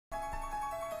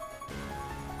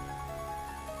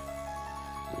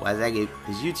Why that get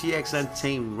is UTX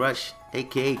Untamed Rush,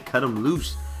 aka Cut 'em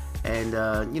Loose. And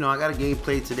you know, I got a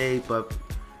gameplay today, but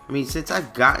I mean, since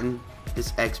I've gotten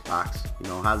this Xbox, you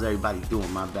know, how's everybody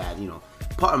doing? My bad, you know,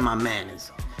 part of my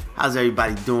manners. How's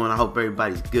everybody doing? I hope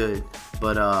everybody's good.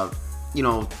 But you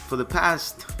know, for the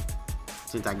past,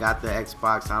 since I got the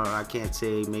Xbox, I don't know, I can't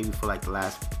say, maybe for like the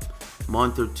last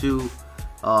month or two,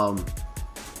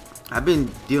 I've been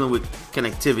dealing with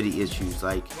connectivity issues.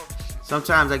 Like,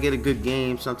 sometimes I get a good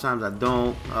game, sometimes I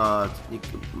don't.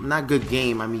 Not good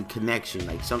game, I mean connection.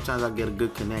 Like, sometimes I get a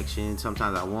good connection,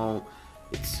 sometimes I won't.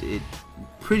 It's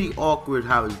pretty awkward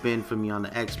how it's been for me on the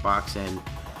Xbox. And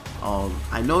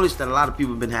I noticed that a lot of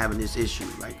people have been having this issue.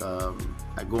 Like,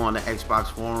 I go on the Xbox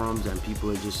forums and people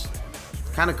are just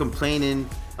kind of complaining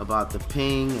about the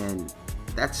ping, and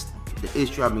that's the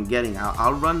issue I've been getting.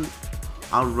 I'll run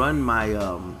my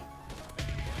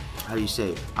how do you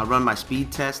say? I'll run my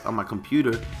speed test on my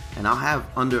computer, and I'll have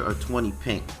under a 20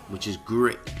 ping, which is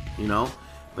great, you know.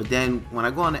 But then when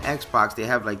I go on the Xbox, they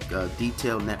have like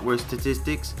detailed network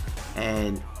statistics,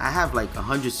 and I have like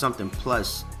 100 something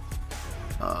plus,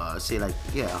 say like,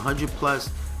 yeah, 100 plus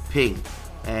ping.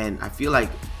 And I feel like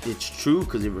it's true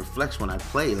because it reflects when I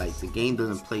play. Like, the game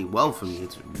doesn't play well for me.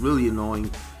 It's really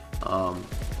annoying.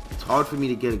 It's hard for me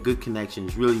to get a good connection.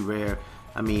 It's really rare.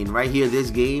 I mean, right here, this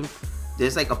game,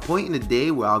 there's like a point in the day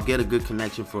where I'll get a good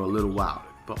connection for a little while,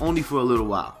 but only for a little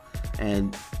while.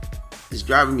 And it's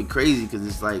driving me crazy because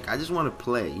it's like, I just want to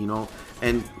play, you know.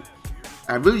 And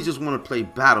I really just want to play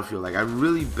Battlefield. Like, I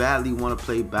really badly want to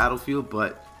play Battlefield,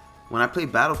 but when I play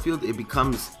Battlefield, it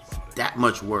becomes that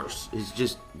much worse. It's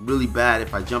just really bad.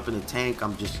 If I jump in a tank,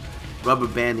 I'm just rubber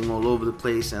banding all over the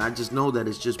place, and I just know that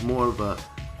it's just more of a,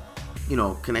 you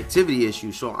know, connectivity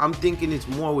issue. So I'm thinking it's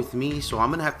more with me, so I'm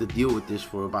gonna have to deal with this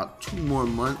for about 2 more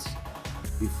months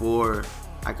before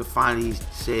I could finally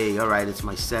say, all right, it's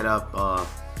my setup.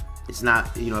 It's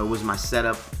not, you know, it was my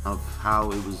setup of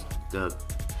how it was, the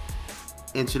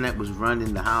internet was run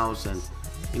in the house. And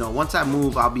you know, once I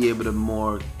move, I'll be able to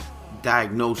more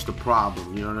diagnose the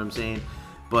problem, you know what I'm saying?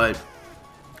 But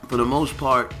for the most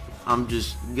part, I'm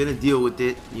just gonna deal with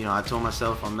it. You know, I told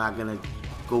myself I'm not gonna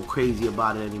go crazy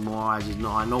about it anymore.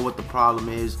 I know what the problem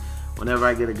is. Whenever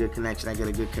I get a good connection, I get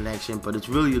a good connection. But it's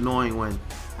really annoying when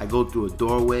I go through a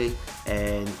doorway,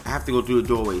 and I have to go through a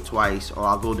doorway twice, or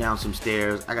I'll go down some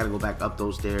stairs, I gotta go back up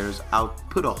those stairs. I'll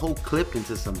put a whole clip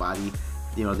into somebody.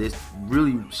 You know, there's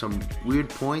really some weird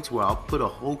points where I'll put a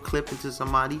whole clip into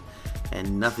somebody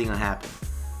and nothing will happen.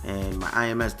 And my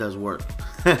IMS does work.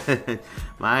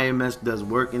 My IMS does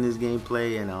work in this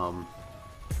gameplay, and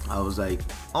I was like,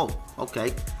 oh,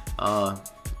 okay.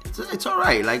 It's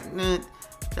alright. Like,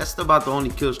 that's about the only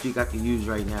kill streak I can use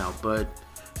right now. But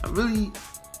I really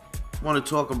want to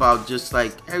talk about just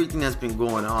like everything that's been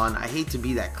going on. I hate to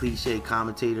be that cliche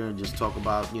commentator and just talk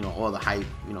about, you know, all the hype,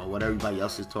 you know, what everybody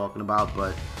else is talking about.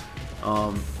 But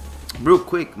real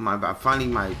quick, finally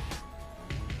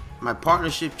my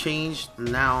partnership changed.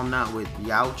 Now I'm not with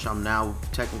Youch. I'm now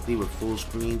technically with Full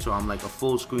Screen, so I'm like a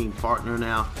full screen partner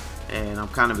now, and I'm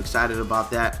kind of excited about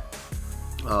that.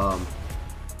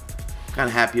 Kind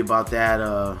of happy about that.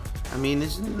 I mean,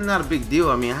 it's not a big deal.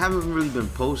 I mean, I haven't really been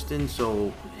posting,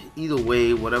 so either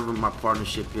way, whatever my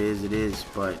partnership is, it is.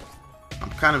 But I'm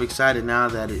kind of excited now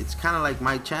that it's kind of like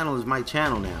my channel is my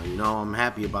channel now, you know. I'm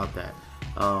happy about that.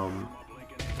 I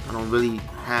don't really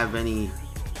have any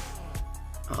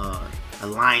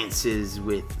alliances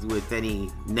with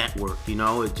any network, you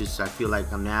know. It just, I feel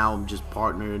like I'm just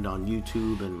partnered on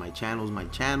YouTube, and my channel's my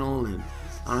channel, and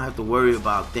I don't have to worry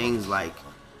about things like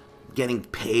getting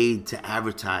paid to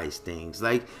advertise things,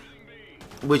 like,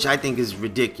 which I think is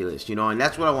ridiculous, you know. And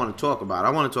that's what I want to talk about. I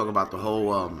want to talk about the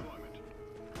whole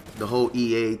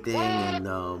EA thing and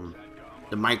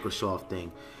the Microsoft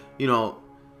thing. You know,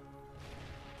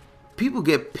 people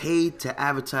get paid to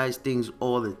advertise things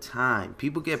all the time.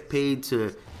 People get paid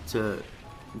to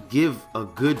give a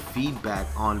good feedback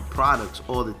on products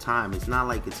all the time. It's not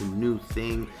like it's a new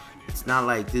thing. It's not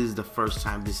like this is the first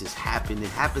time this has happened. It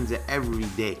happens every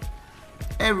day.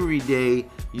 Every day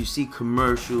you see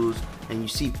commercials, and you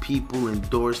see people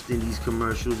endorsed in these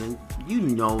commercials, and you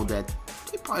know that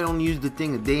they probably don't use the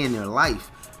thing a day in their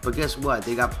life, but guess what?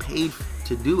 They got paid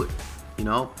to do it, you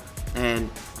know.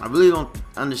 And I really don't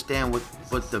understand what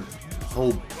the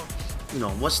whole, you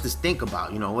know, what's this think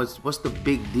about, you know, what's the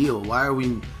big deal? Why are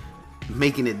we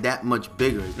making it that much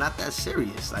bigger? It's not that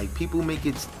serious. Like, people make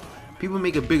it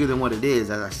bigger than what it is.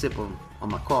 As I sip on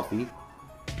my coffee.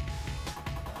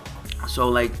 So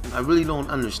like, I really don't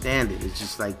understand it. It's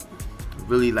just like,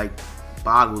 really like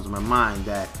boggles my mind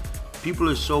that people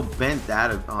are so bent out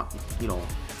of, you know,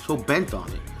 so bent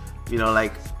on it. You know,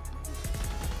 like,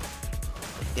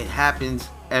 it happens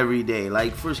every day.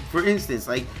 Like, for instance,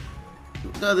 like,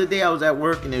 the other day I was at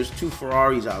work and there's 2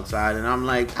 Ferraris outside, and I'm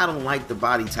like, I don't like the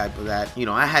body type of that. You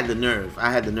know, I had the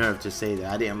nerve to say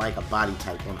that I didn't like a body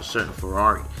type on a certain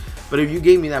Ferrari. But if you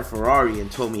gave me that Ferrari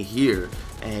and told me here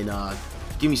and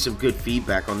give me some good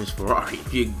feedback on this Ferrari,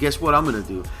 guess what I'm gonna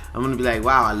do? I'm gonna be like,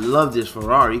 wow, I love this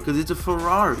Ferrari because it's a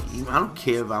Ferrari. I don't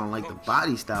care if I don't like the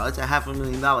body style. It's a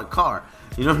 $500,000 car.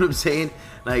 You know what I'm saying?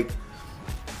 Like,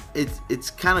 it's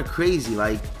kind of crazy.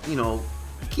 Like, you know,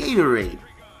 Gatorade.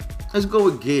 Let's go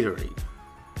with Gatorade.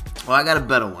 Well, I got a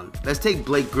better one. Let's take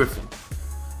Blake Griffin.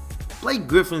 Blake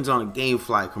Griffin's on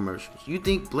GameFly commercials. You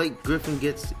think Blake Griffin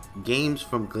gets games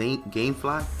from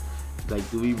GameFly? Like,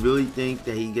 do we really think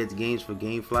that he gets games for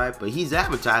GameFly? But he's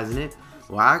advertising it.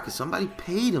 Why? Because somebody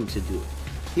paid him to do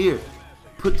it. Here,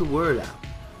 put the word out.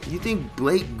 You think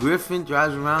Blake Griffin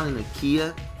drives around in a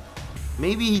Kia?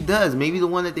 Maybe he does. Maybe the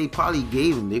one that they probably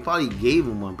gave him. They probably gave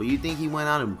him one. But you think he went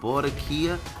out and bought a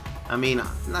Kia? I mean,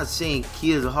 I'm not saying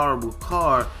Kia is a horrible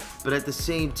car, but at the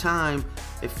same time,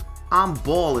 if I'm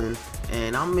balling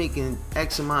and I'm making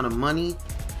X amount of money,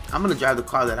 I'm gonna drive the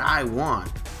car that I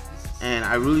want, and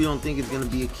I really don't think it's gonna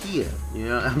be a Kia. You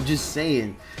know, I'm just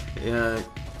saying.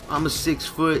 I'm a 6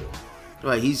 foot.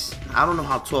 Right? I don't know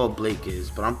how tall Blake is,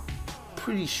 but I'm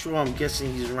pretty sure. I'm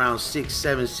guessing he's around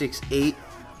 6'7", 6'8".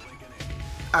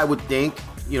 I would think.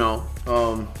 You know,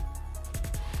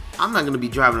 I'm not gonna be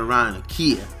driving around in a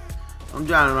Kia. I'm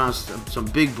driving around some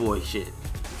big boy shit.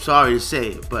 Sorry to say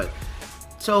it, but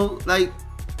so, like,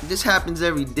 this happens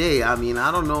every day. I mean,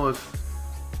 I don't know if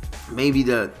maybe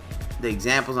the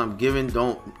examples I'm giving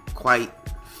don't quite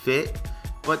fit,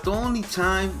 but the only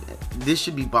time this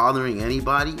should be bothering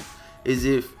anybody is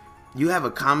if you have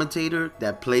a commentator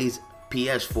that plays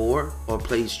PS4 or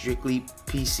plays strictly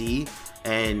PC,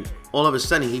 and all of a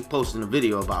sudden he posting a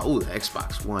video about, oh, the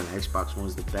Xbox One. Xbox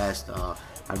One's the best.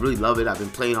 I really love it. I've been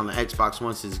playing on the Xbox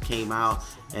One since it came out,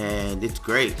 and it's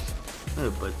great.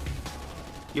 Yeah, but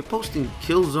you're posting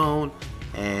Killzone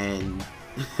and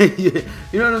you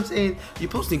know what I'm saying? You're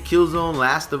posting Killzone,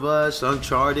 Last of Us,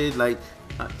 Uncharted. Like,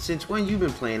 since when you've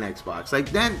been playing Xbox? Like,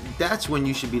 that's when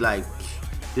you should be like,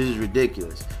 this is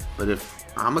ridiculous. But if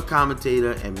I'm a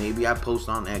commentator and maybe I post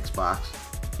on Xbox,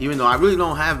 even though I really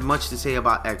don't have much to say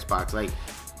about Xbox, like,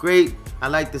 great, I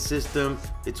like the system,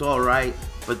 it's alright,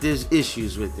 but there's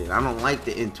issues with it. I don't like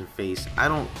the interface. I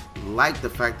don't like the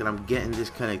fact that I'm getting this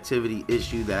connectivity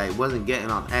issue that I wasn't getting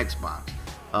on Xbox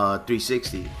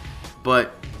 360.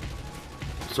 But,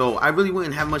 so I really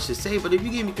wouldn't have much to say, but if you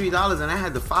gave me $3 and I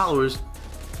had the followers,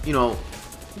 you know,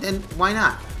 then why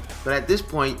not? But at this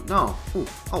point, no. Ooh,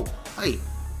 oh, hey,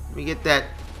 let me get that.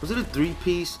 Was it a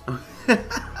 3-piece?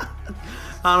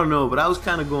 I don't know, but I was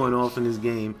kind of going off in this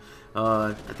game.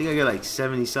 I think I got like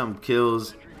 70-something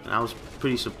kills, and I was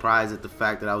pretty surprised at the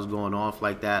fact that I was going off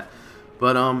like that.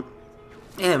 But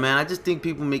yeah, man, I just think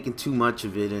people making too much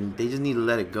of it, and they just need to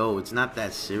let it go. It's not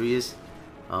that serious.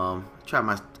 I try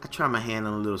my hand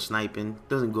on a little sniping.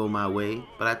 Doesn't go my way,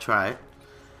 but I try it.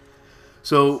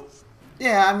 So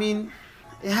yeah, I mean,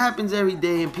 it happens every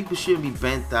day, and people shouldn't be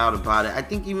bent out about it. I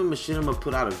think even Machinima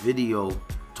put out a video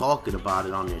talking about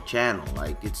it on their channel.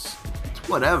 Like, it's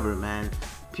whatever, man.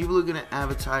 People are gonna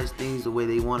advertise things the way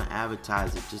they want to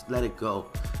advertise it. Just let it go.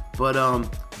 But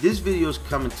this video is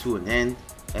coming to an end,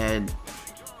 and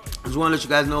I just want to let you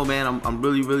guys know, man, I'm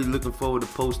really looking forward to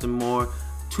posting more.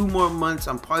 2 more months,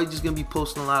 I'm probably just gonna be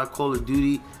posting a lot of Call of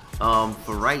Duty.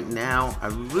 For right now, I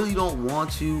really don't want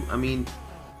to. I mean,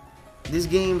 this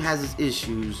game has its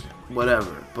issues,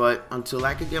 whatever, but until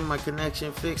I can get my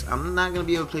connection fixed, I'm not gonna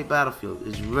be able to play Battlefield.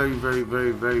 It's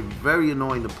very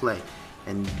annoying to play.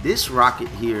 And this rocket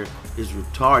here is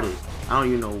retarded. I don't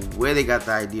even know where they got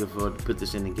the idea for to put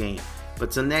this in the game. But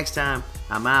till next time,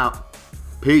 I'm out.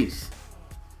 Peace.